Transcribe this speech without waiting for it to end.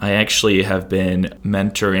I actually have been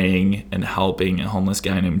mentoring and helping a homeless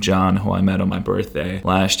guy named John, who I met on my birthday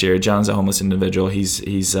last year. John's a homeless individual.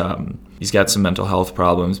 He's got some mental health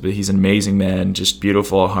problems, but he's an amazing man, just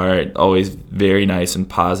beautiful heart, always very nice and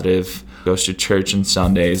positive. Goes to church on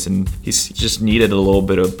Sundays, and he's just needed a little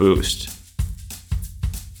bit of boost.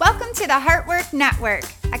 Welcome to the Heartwork Network,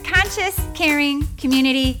 a conscious, caring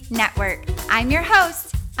community network. I'm your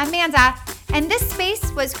host, Amanda, and this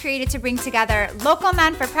space was created to bring together local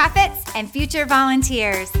non-for-profits and future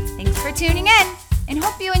volunteers. Thanks for tuning in, and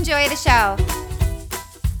hope you enjoy the show.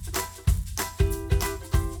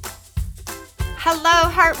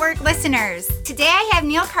 Hello, Heartwork listeners. Today I have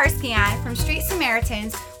Neil Karski on from Street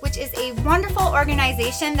Samaritans, which is a wonderful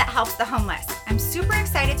organization that helps the homeless. I'm super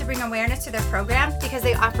excited to bring awareness to their program because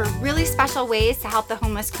they offer really special ways to help the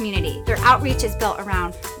homeless community. Their outreach is built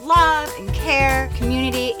around love and care,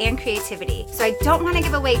 community, and creativity. So I don't want to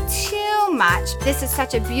give away too much. This is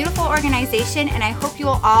such a beautiful organization, and I hope you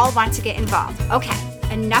will all want to get involved. Okay,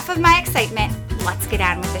 enough of my excitement. Let's get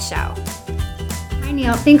on with the show. Hi,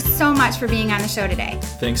 Neil. Thanks so much for being on the show today.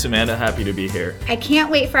 Thanks, Amanda. Happy to be here. I can't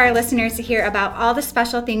wait for our listeners to hear about all the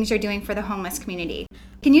special things you're doing for the homeless community.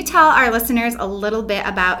 Can you tell our listeners a little bit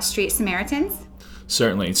about Street Samaritans?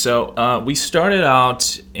 Certainly. So we started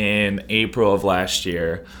out in April of last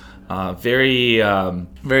year. Very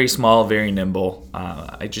small, very nimble.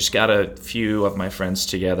 I just got a few of my friends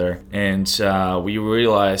together, and we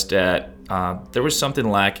realized that there was something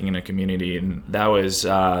lacking in the community, and that was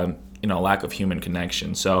lack of human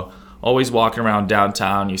connection. So always walking around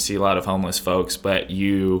downtown, you see a lot of homeless folks, but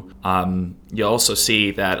you also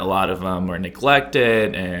see that a lot of them are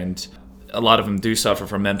neglected, and a lot of them do suffer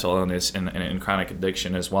from mental illness and chronic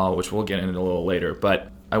addiction as well, which we'll get into a little later. But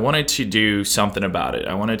I wanted to do something about it.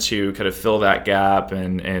 I wanted to kind of fill that gap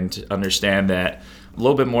and understand that a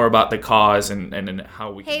little bit more about the cause and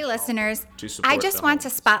how we can Hey listeners, to support I just want to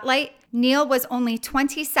spotlight Neil was only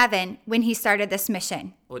 27 when he started this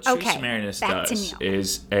mission. What Street Samaritans back to does Neil.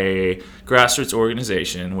 is a grassroots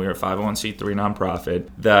organization. We're a 501c3 nonprofit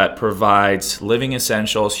that provides living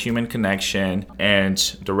essentials, human connection,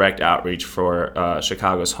 and direct outreach for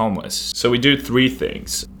Chicago's homeless. So we do three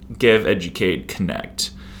things: give, educate,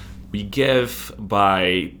 connect. We give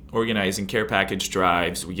by organizing care package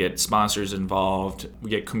drives. We get sponsors involved. We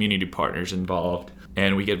get community partners involved.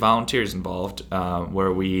 And we get volunteers involved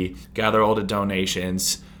where we gather all the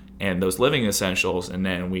donations and those living essentials, and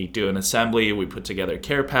then we do an assembly. We put together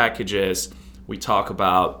care packages. We talk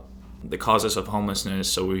about the causes of homelessness,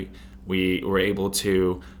 so we were able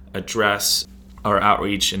to address our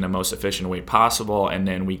outreach in the most efficient way possible, and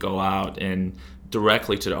then we go out and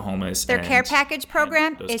directly to the homeless. Their care package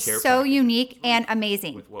program is so unique and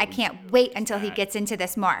amazing. I can't wait until he gets into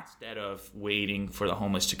this more. Instead of waiting for the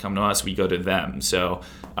homeless to come to us, we go to them. So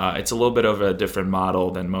it's a little bit of a different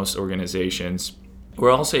model than most organizations.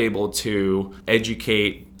 We're also able to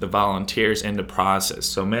educate the volunteers in the process.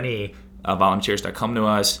 So many volunteers that come to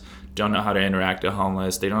us don't know how to interact with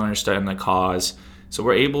homeless. They don't understand the cause. So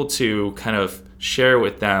we're able to kind of share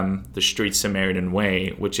with them the Street Samaritan way,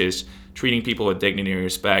 which is treating people with dignity and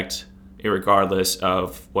respect, regardless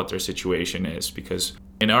of what their situation is. Because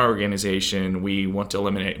in our organization, we want to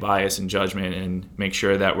eliminate bias and judgment and make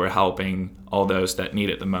sure that we're helping all those that need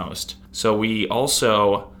it the most. So we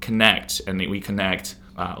also connect, and we connect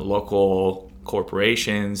local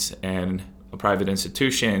corporations and private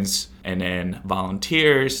institutions, and then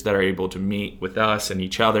volunteers that are able to meet with us and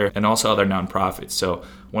each other, and also other nonprofits. So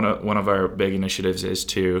one of our big initiatives is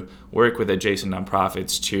to work with adjacent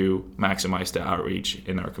nonprofits to maximize the outreach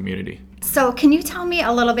in our community. So can you tell me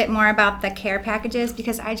a little bit more about the care packages?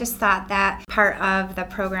 Because I just thought that part of the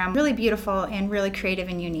program really beautiful and really creative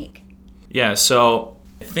and unique. Yeah, so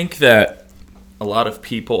I think that a lot of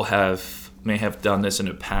people may have done this in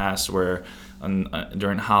the past where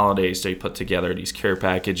during holidays they put together these care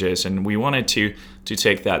packages, and we wanted to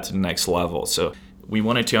take that to the next level. So we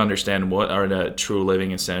wanted to understand what are the true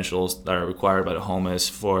living essentials that are required by the homeless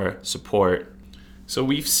for support. So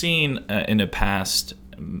we've seen in the past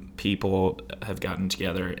people have gotten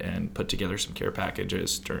together and put together some care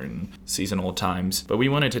packages during seasonal times, but we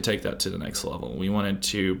wanted to take that to the next level. We wanted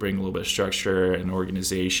to bring a little bit of structure and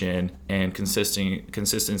organization and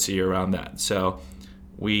consistency around that. So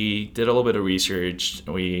we did a little bit of research.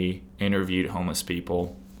 We interviewed homeless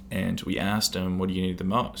people, and we asked them, what do you need the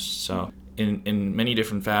most? So in many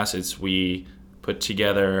different facets, we put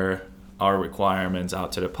together our requirements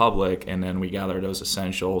out to the public, and then we gather those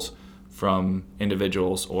essentials from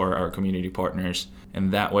individuals or our community partners.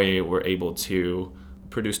 And that way we're able to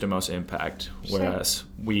produce the most impact. Whereas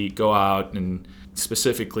we go out and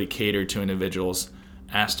specifically cater to individuals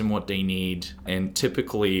ask them what they need, and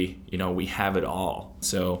typically, we have it all.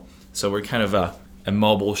 So we're kind of a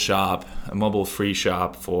mobile shop, a mobile free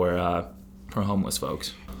shop for homeless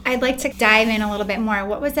folks. I'd like to dive in a little bit more.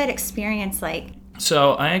 What was that experience like?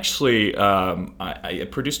 So I actually I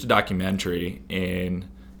produced a documentary in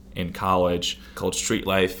college called Street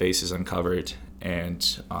Life Faces Uncovered,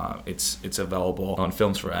 and it's available on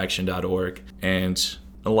filmsforaction.org. And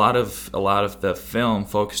a lot of the film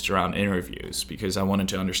focused around interviews because I wanted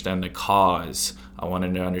to understand the cause. I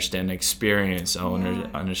wanted to understand the experience. I wanted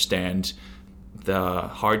to understand the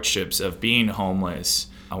hardships of being homeless.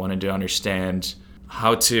 I wanted to understand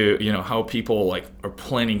how people are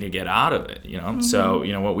planning to get out of it.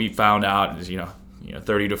 So what we found out is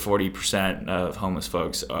 30 to 40% of homeless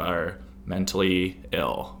folks are mentally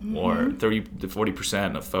ill, or 30 to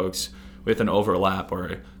 40% of folks with an overlap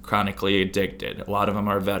are chronically addicted. A lot of them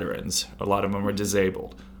are veterans. A lot of them are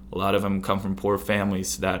disabled. A lot of them come from poor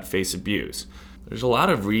families that face abuse. There's a lot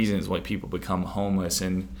of reasons why people become homeless,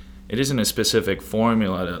 and it isn't a specific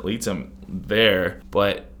formula that leads them there.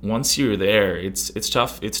 But once you're there, it's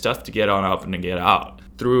tough. It's tough to get on up and to get out.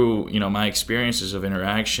 Through my experiences of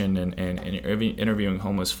interaction and interviewing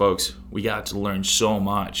homeless folks, we got to learn so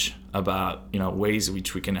much about ways in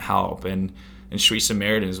which we can help, and Street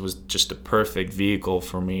Samaritans was just a perfect vehicle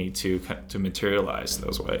for me to materialize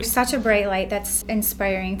those ways. Such a bright light. That's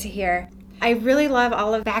inspiring to hear. I really love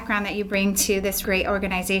all of the background that you bring to this great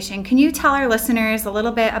organization. Can you tell our listeners a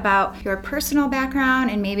little bit about your personal background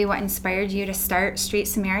and maybe what inspired you to start Street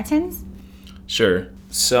Samaritans? Sure.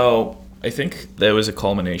 So I think there was a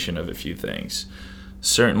culmination of a few things.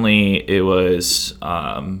 Certainly it was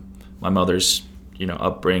my mother's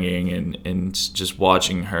upbringing and just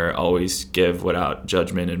watching her always give without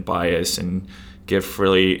judgment and bias and give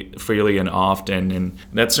freely and often, and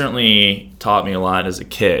that certainly taught me a lot as a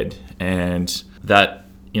kid, and that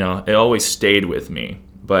it always stayed with me.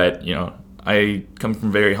 But I come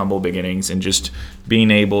from very humble beginnings, and just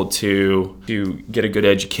being able to get a good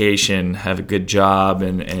education, have a good job,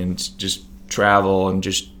 and just travel and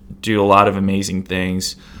just do a lot of amazing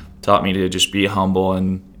things taught me to just be humble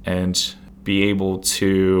and be able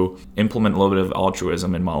to implement a little bit of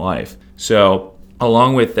altruism in my life. So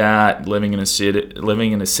along with that, living in a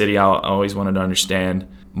city, I always wanted to understand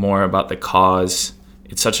more about the cause.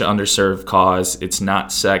 It's such an underserved cause. It's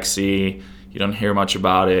not sexy. You don't hear much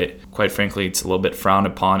about it. Quite frankly, it's a little bit frowned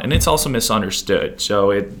upon, and it's also misunderstood.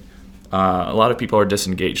 So a lot of people are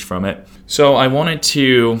disengaged from it. So I wanted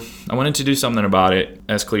to do something about it,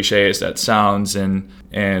 as cliche as that sounds, and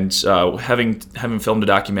having filmed a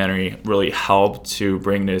documentary really helped to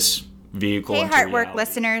bring this vehicle into reality. Hey, Heartwork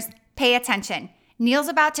listeners, pay attention. Neil's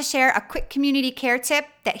about to share a quick community care tip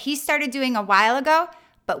that he started doing a while ago,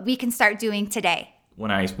 but we can start doing today.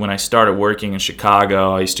 When I started working in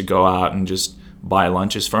Chicago, I used to go out and just buy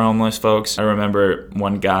lunches for homeless folks. I remember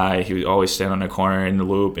one guy, he would always stand on a corner in the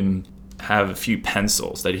Loop and have a few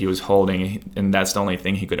pencils that he was holding, and that's the only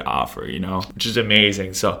thing he could offer, which is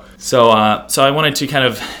amazing. So I wanted to kind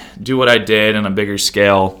of do what I did on a bigger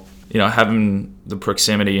scale, having the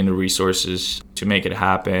proximity and the resources to make it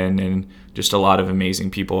happen, and just a lot of amazing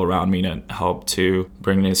people around me to help to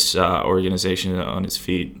bring this organization on its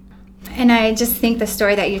feet. And I just think the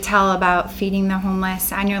story that you tell about feeding the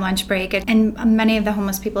homeless on your lunch break, and many of the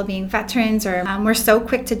homeless people being veterans, or we're so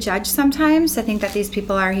quick to judge sometimes. I think that these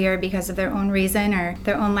people are here because of their own reason or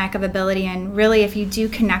their own lack of ability. And really, if you do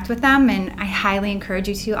connect with them, and I highly encourage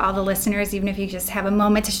you to, all the listeners, even if you just have a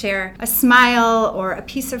moment to share a smile or a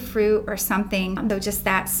piece of fruit or something, though just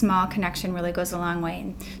that small connection really goes a long way.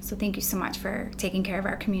 And so thank you so much for taking care of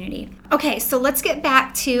our community. Okay, so let's get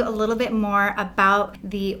back to a little bit more about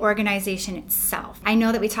the organization itself. I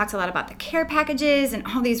know that we talked a lot about the care packages and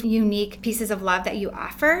all these unique pieces of love that you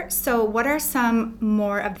offer. So what are some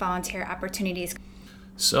more of volunteer opportunities?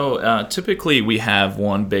 So typically we have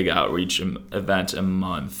one big outreach event a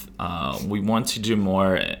month. We want to do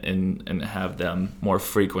more and have them more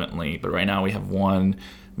frequently, but right now we have one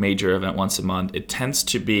major event once a month. It tends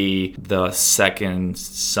to be the second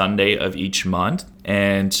Sunday of each month,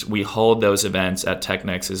 and we hold those events at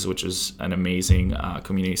TechNexus, which is an amazing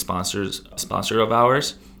community sponsor of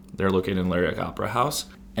ours. They're located in Lyric Opera House,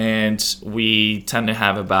 and we tend to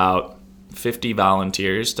have about 50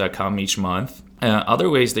 volunteers that come each month. Other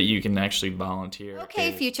ways that you can actually volunteer.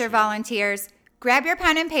 Okay, future volunteers, grab your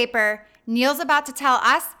pen and paper. Neil's about to tell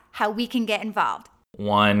us how we can get involved.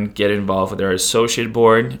 One, get involved with our associate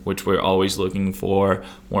board, which we're always looking for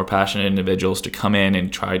more passionate individuals to come in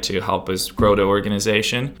and try to help us grow the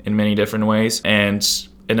organization in many different ways. And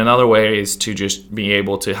And another way is to just be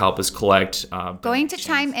able to help us collect. Going to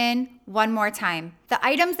chime in one more time. The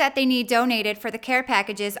items that they need donated for the care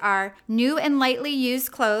packages are new and lightly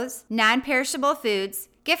used clothes, non-perishable foods,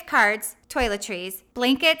 gift cards, toiletries,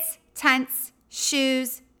 blankets, tents,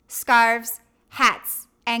 shoes, scarves, hats,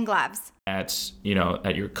 and gloves. At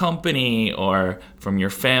your company or from your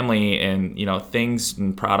family, and things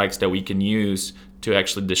and products that we can use to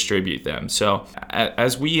actually distribute them. So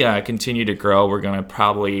as we continue to grow, we're going to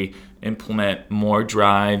probably implement more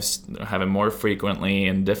drives, have it more frequently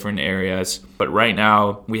in different areas. But right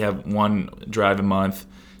now we have one drive a month.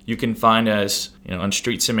 You can find us on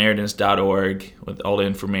streetsamaritans.org with all the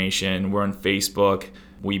information. We're on Facebook.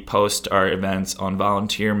 We post our events on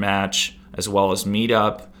Volunteer Match as well as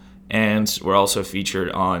Meetup. And we're also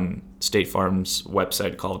featured on State Farm's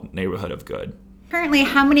website called Neighborhood of Good. Currently,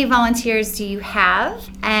 how many volunteers do you have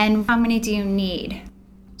and how many do you need?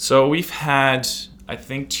 So we've had, I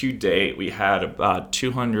think to date, we had about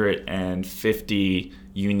 250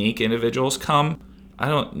 unique individuals come. I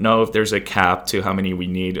don't know if there's a cap to how many we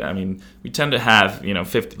need. I mean, we tend to have,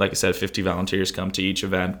 50, like I said, 50 volunteers come to each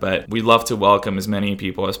event, but we love to welcome as many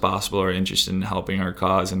people as possible who are interested in helping our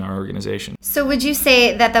cause and our organization. So would you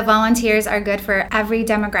say that the volunteers are good for every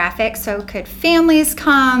demographic? So could families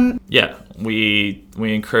come? Yeah, we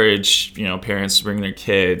encourage, parents to bring their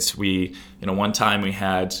kids. One time we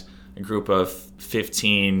had a group of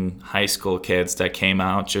 15 high school kids that came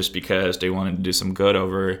out just because they wanted to do some good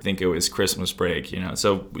over, I think it was Christmas break,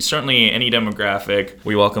 So we certainly, any demographic,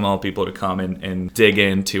 we welcome all people to come and dig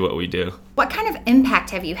into what we do. What kind of impact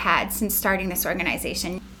have you had since starting this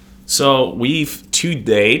organization? So to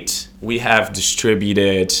date, we have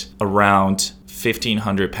distributed around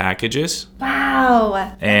 1,500 packages.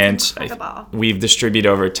 Wow. And we've distributed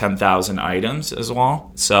over 10,000 items as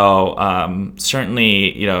well. So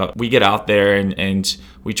certainly, we get out there and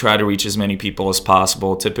we try to reach as many people as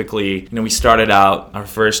possible. Typically, we started out our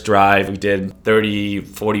first drive, we did 30,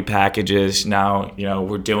 40 packages. Now,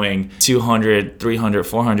 we're doing 200, 300,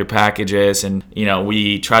 400 packages. And,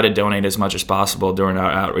 we try to donate as much as possible during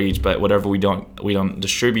our outreach. But whatever we don't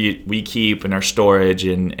distribute, we keep in our storage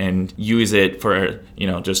and use it for,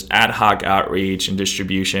 just ad hoc outreach and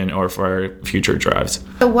distribution or for our future drives.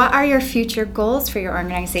 So what are your future goals for your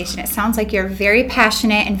organization? It sounds like you're very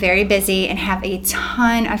passionate and very busy and have a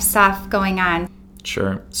ton of stuff going on.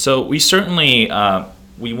 Sure. So we certainly,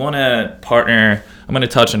 we want to partner. I'm going to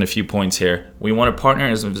touch on a few points here. We want to partner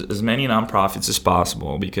as many nonprofits as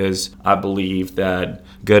possible because I believe that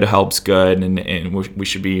good helps good, and we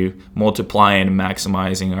should be multiplying and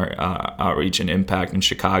maximizing our outreach and impact in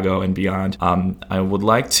Chicago and beyond. I would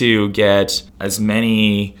like to get as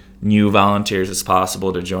many new volunteers as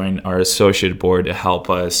possible to join our associate board to help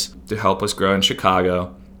us grow in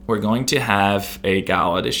Chicago. We're going to have a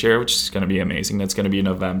gala this year, which is going to be amazing. That's going to be in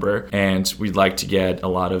November. And we'd like to get a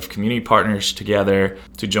lot of community partners together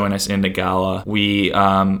to join us in the gala. We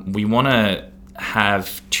want to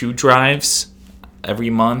have 2 drives every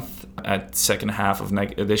month at the second half of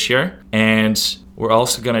this year. And we're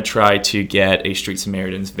also going to try to get a Street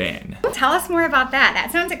Samaritans van. Tell us more about that.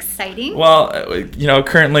 That sounds exciting. Well,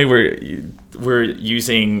 currently we're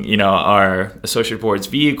using, our associate board's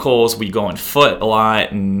vehicles. We go on foot a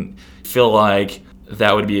lot and feel like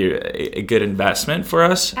that would be a good investment for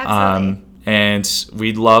us. Absolutely. And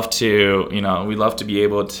we'd love to, be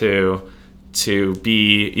able to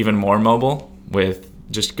be even more mobile with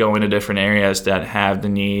just going to different areas that have the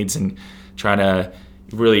needs and try to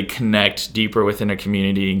really connect deeper within a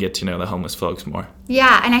community and get to know the homeless folks more.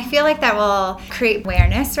 Yeah, and I feel like that will create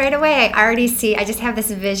awareness right away. I just have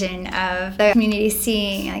this vision of the community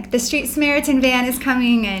seeing like the Street Samaritan van is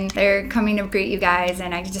coming and they're coming to greet you guys,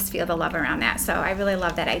 and I just feel the love around that. So I really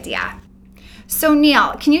love that idea. So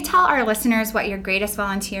Neil, can you tell our listeners what your greatest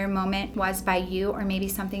volunteer moment was by you, or maybe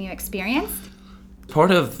something you experienced?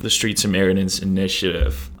 Part of the Street Samaritans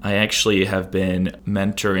initiative, I actually have been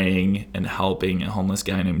mentoring and helping a homeless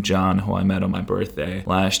guy named John, who I met on my birthday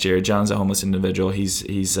last year. John's a homeless individual.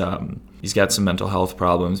 He's got some mental health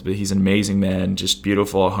problems, but he's an amazing man, just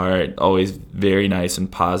beautiful heart, always very nice and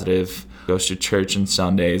positive. Goes to church on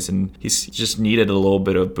Sundays, and he's just needed a little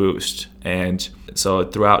bit of boost. And so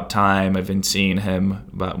throughout time, I've been seeing him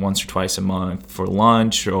about once or twice a month for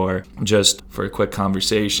lunch or just for a quick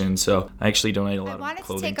conversation. So I actually donate a lot of clothing to him. I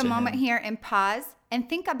wanted to take a moment here and pause and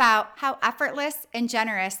think about how effortless and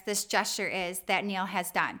generous this gesture is that Neil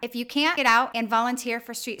has done. If you can't get out and volunteer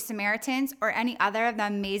for Street Samaritans or any other of the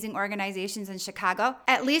amazing organizations in Chicago,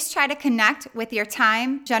 at least try to connect with your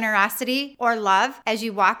time, generosity, or love as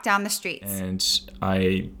you walk down the streets. And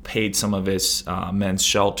I paid some of his men's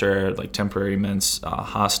shelter, like temporary men's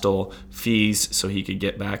hostel fees, so he could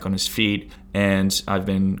get back on his feet. And I've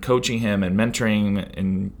been coaching him and mentoring him,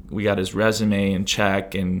 and we got his resume in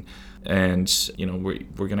check, and you know,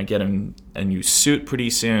 we're gonna get him a new suit pretty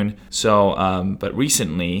soon. So but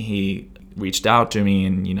recently he reached out to me,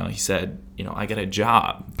 and you know, he said, you know, I got a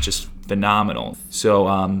job, just phenomenal.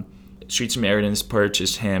 So Street Samaritans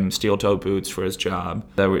purchased him steel-toe boots for his job,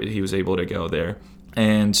 that he was able to go there,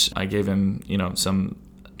 and I gave him, you know, some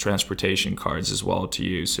transportation cards as well to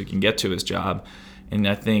use so he can get to his job. And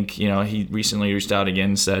I think, you know, he recently reached out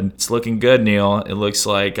again and said, it's looking good, Neil. It looks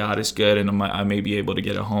like God is good, and I may be able to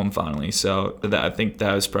get a home finally. So I think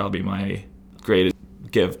that was probably my greatest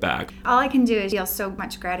give back. All I can do is feel so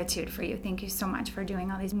much gratitude for you. Thank you so much for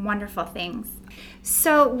doing all these wonderful things.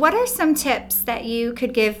 So what are some tips that you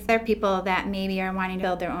could give other people that maybe are wanting to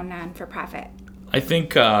build their own non-for-profit? I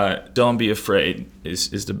think don't be afraid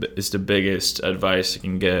is the biggest advice I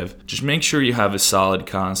can give. Just make sure you have a solid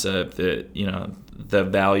concept that, you know, the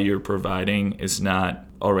value you're providing is not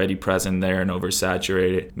already present there and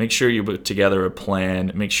oversaturated. Make sure you put together a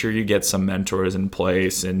plan. Make sure you get some mentors in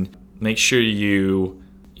place, and make sure you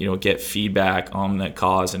know, get feedback on that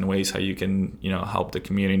cause and ways how you can, you know, help the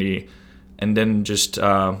community. And then just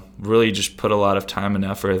really just put a lot of time and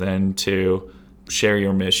effort into share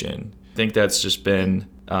your mission. I think that's just been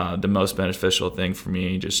the most beneficial thing for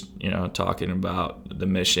me, just, you know, talking about the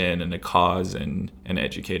mission and the cause and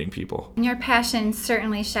educating people. Your passion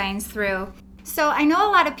certainly shines through. So I know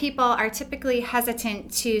a lot of people are typically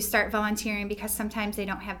hesitant to start volunteering because sometimes they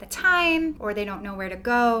don't have the time or they don't know where to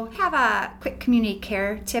go. Have a quick community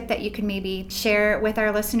care tip that you can maybe share with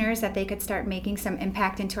our listeners that they could start making some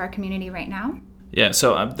impact into our community right now? Yeah,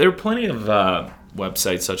 so there are plenty of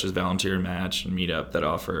websites such as Volunteer Match and Meetup that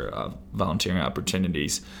offer volunteering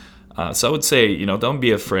opportunities. So I would say, you know, don't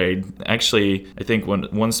be afraid. Actually, I think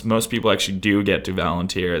once most people actually do get to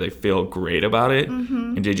volunteer, they feel great about it,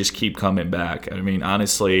 and they just keep coming back. I mean,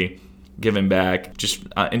 honestly, giving back just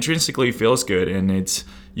intrinsically feels good, and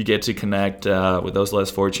you get to connect with those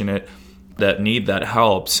less fortunate that need that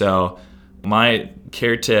help. So my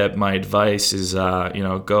care tip, my advice is, you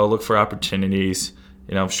know, go look for opportunities.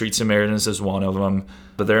 You know, Street Samaritans is one of them,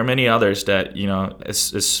 but there are many others that, you know,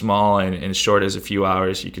 as small and as short as a few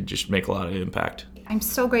hours, you could just make a lot of impact. I'm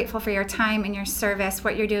so grateful for your time and your service.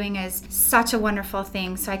 What you're doing is such a wonderful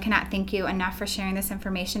thing, so I cannot thank you enough for sharing this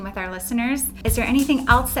information with our listeners. Is there anything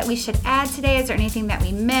else that we should add today? Is there anything that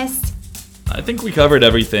we missed? I think we covered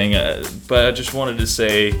everything, but I just wanted to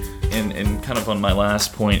say, in kind of on my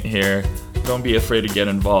last point here, don't be afraid to get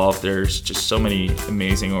involved. There's just so many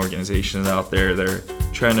amazing organizations out there that are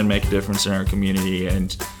trying to make a difference in our community,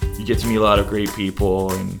 and you get to meet a lot of great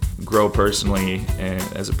people and grow personally and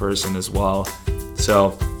as a person as well.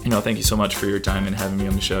 So, you know, thank you so much for your time and having me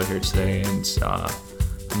on the show here today, and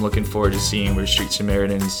I'm looking forward to seeing where Street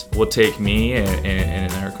Samaritans will take me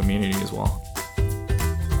and our community as well.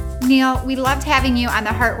 Neil, we loved having you on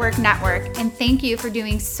the Heartwork Network, and thank you for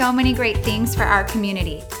doing so many great things for our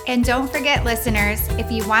community. And don't forget, listeners,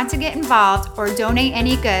 if you want to get involved or donate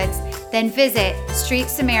any goods, then visit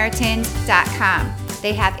streetsamaritans.com.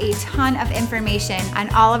 They have a ton of information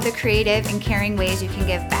on all of the creative and caring ways you can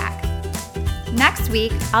give back. Next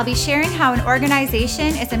week, I'll be sharing how an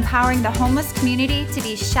organization is empowering the homeless community to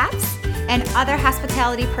be chefs and other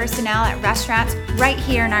hospitality personnel at restaurants right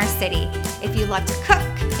here in our city. If you love to cook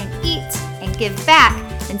and eat and give back,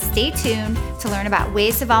 then stay tuned to learn about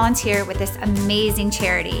ways to volunteer with this amazing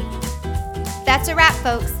charity. That's a wrap,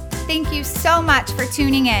 folks. Thank you so much for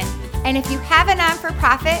tuning in. And if you have a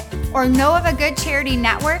non-for-profit or know of a good charity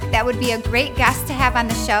network that would be a great guest to have on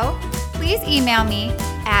the show, please email me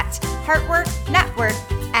at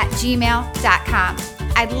heartworknetwork@gmail.com.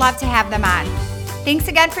 I'd love to have them on. Thanks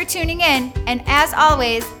again for tuning in, and as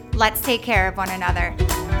always, let's take care of one another.